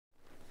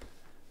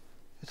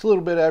It's a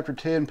little bit after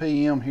 10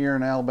 p.m. here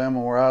in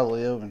Alabama where I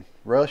live, and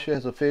Russia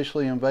has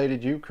officially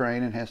invaded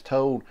Ukraine and has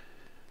told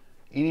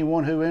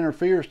anyone who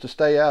interferes to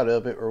stay out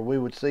of it, or we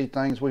would see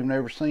things we've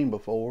never seen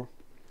before.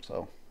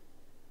 So,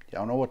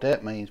 y'all know what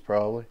that means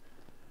probably.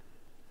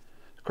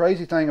 The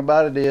crazy thing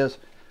about it is,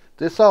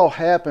 this all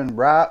happened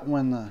right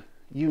when the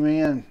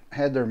UN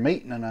had their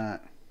meeting tonight.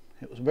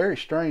 It was very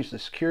strange. The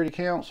Security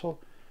Council,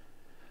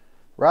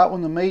 right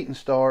when the meeting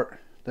started,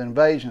 the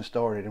invasion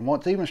started. And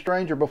what's even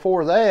stranger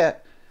before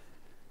that,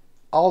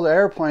 all the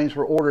airplanes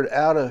were ordered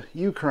out of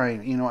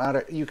Ukraine, out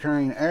of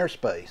Ukraine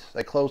airspace.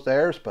 They closed the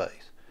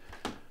airspace.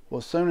 Well,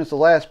 as soon as the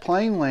last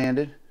plane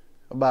landed,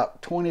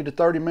 about 20 to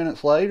 30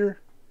 minutes later,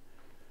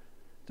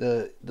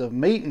 the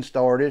meeting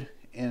started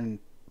and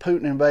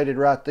Putin invaded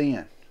right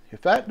then.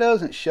 If that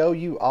doesn't show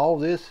you all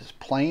this is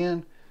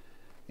planned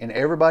and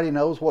everybody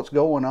knows what's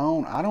going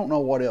on, I don't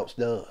know what else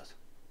does.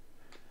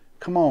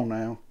 Come on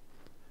now.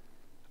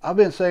 I've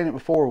been saying it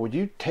before. Would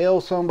you tell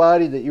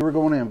somebody that you were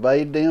going to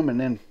invade them and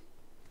then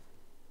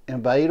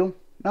invade them?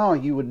 No,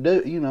 you would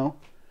do,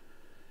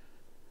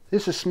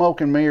 This is smoke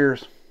and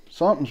mirrors.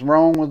 Something's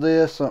wrong with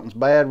this. Something's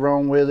bad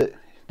wrong with it.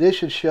 This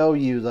should show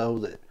you, though,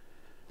 that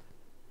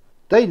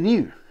they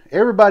knew.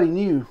 Everybody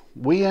knew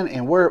when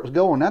and where it was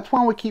going. That's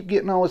why we keep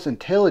getting all this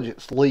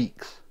intelligence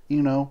leaks, I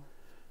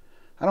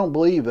don't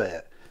believe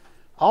that.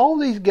 All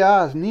these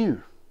guys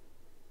knew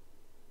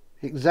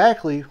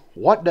exactly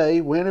what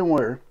day, when, and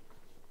where.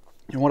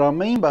 And what I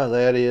mean by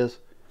that is,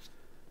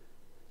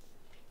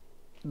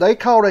 they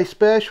called a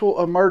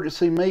special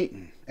emergency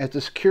meeting at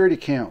the Security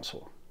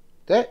Council.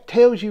 That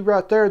tells you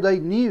right there they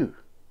knew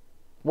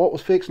what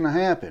was fixing to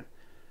happen.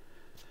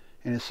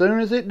 And as soon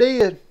as it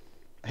did,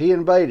 he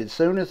invaded. As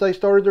soon as they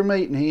started their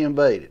meeting, he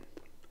invaded.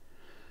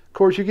 Of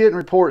course, you're getting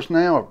reports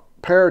now of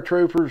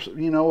paratroopers,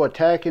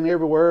 attacking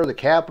everywhere. The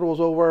Capitol's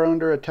over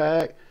under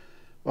attack.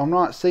 I'm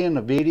not seeing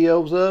the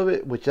videos of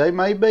it, which they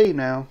may be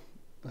now.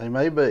 They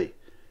may be.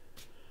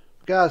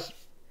 Guys,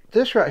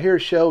 this right here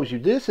shows you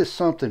this is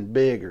something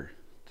bigger.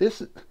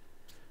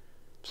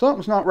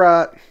 Something's not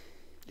right.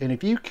 And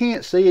if you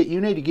can't see it, you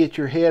need to get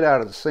your head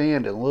out of the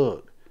sand and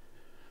look.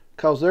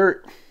 Because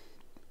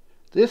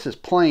this is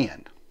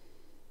planned.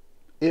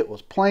 It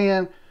was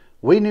planned.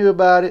 We knew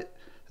about it.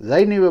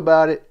 They knew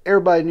about it.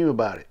 Everybody knew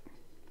about it.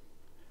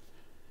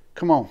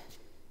 Come on.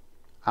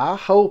 I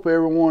hope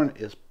everyone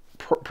is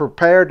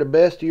prepared to the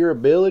best of your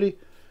ability,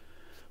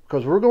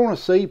 because we're going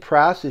to see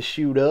prices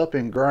shoot up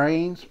in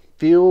grains,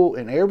 fuel,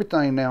 and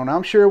everything now. And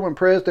I'm sure when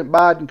President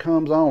Biden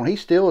comes on, he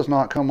still has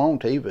not come on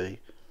TV.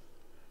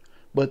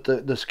 But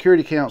the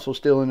Security Council is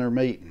still in their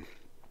meeting.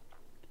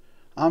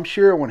 I'm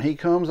sure when he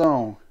comes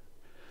on,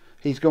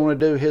 he's going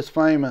to do his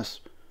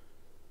famous,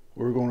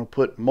 we're going to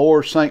put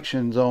more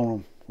sanctions on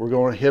them. We're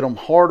going to hit them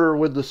harder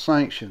with the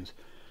sanctions.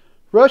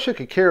 Russia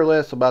could care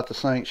less about the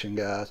sanction,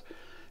 guys.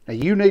 Now,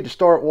 you need to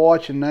start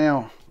watching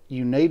now.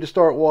 You need to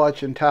start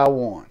watching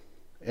Taiwan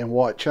and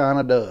what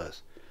China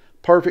does.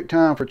 Perfect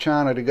time for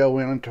China to go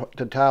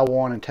into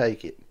Taiwan and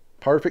take it.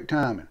 Perfect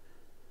timing.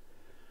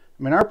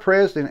 I mean, our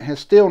president has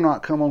still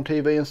not come on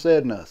TV and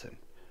said nothing.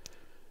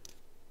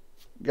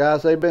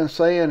 Guys, they've been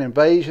saying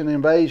invasion,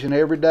 invasion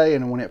every day,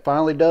 and when it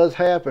finally does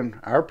happen,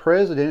 our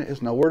president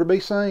is nowhere to be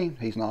seen.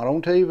 He's not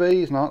on TV.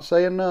 He's not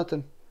saying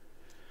nothing.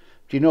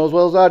 But you know as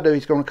well as I do,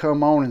 he's going to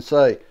come on and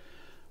say,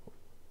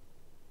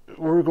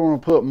 we're going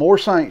to put more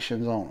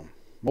sanctions on them.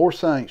 More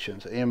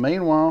sanctions. And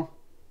meanwhile,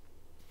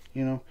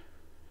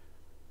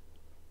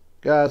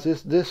 guys,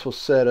 this was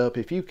set up.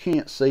 If you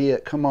can't see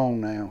it, come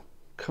on now.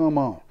 Come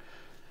on.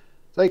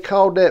 They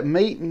called that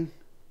meeting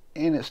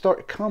and it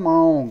started. Come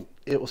on.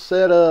 It was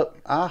set up.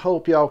 I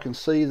hope y'all can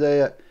see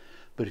that.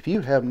 But if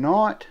you have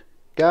not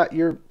got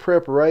your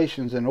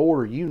preparations in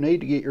order, you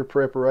need to get your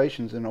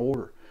preparations in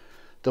order.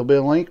 There'll be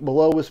a link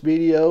below this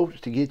video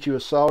to get you a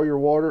Sawyer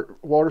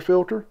water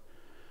filter.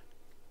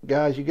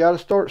 Guys, you got to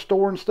start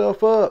storing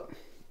stuff up.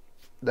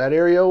 That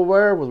area over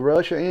there with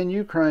Russia and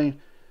Ukraine,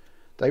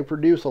 they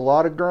produce a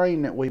lot of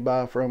grain that we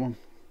buy from them.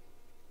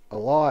 A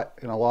lot.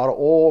 And a lot of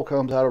oil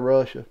comes out of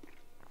Russia.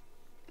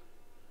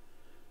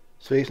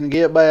 It's fixing to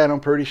get bad. I'm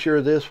pretty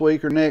sure this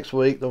week or next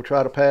week they'll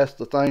try to pass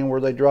the thing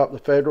where they drop the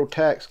federal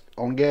tax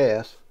on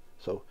gas.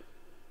 So,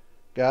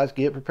 guys,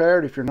 get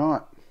prepared. If you're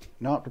not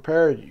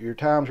prepared, your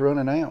time's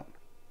running out.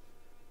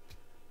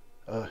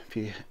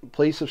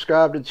 Please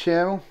subscribe to the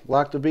channel,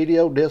 like the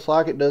video,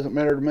 dislike it, doesn't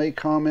matter to me.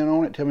 Comment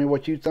on it, tell me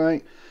what you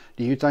think.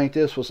 Do you think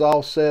this was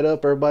all set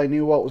up? Everybody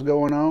knew what was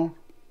going on?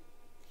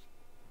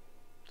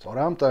 That's what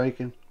I'm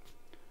thinking.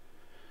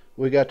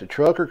 We got the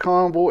trucker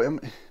convoy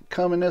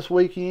coming this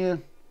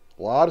weekend.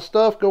 A lot of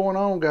stuff going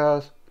on,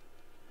 guys.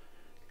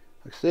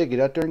 Like I said,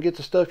 get out there and get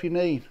the stuff you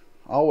need.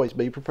 Always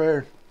be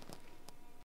prepared.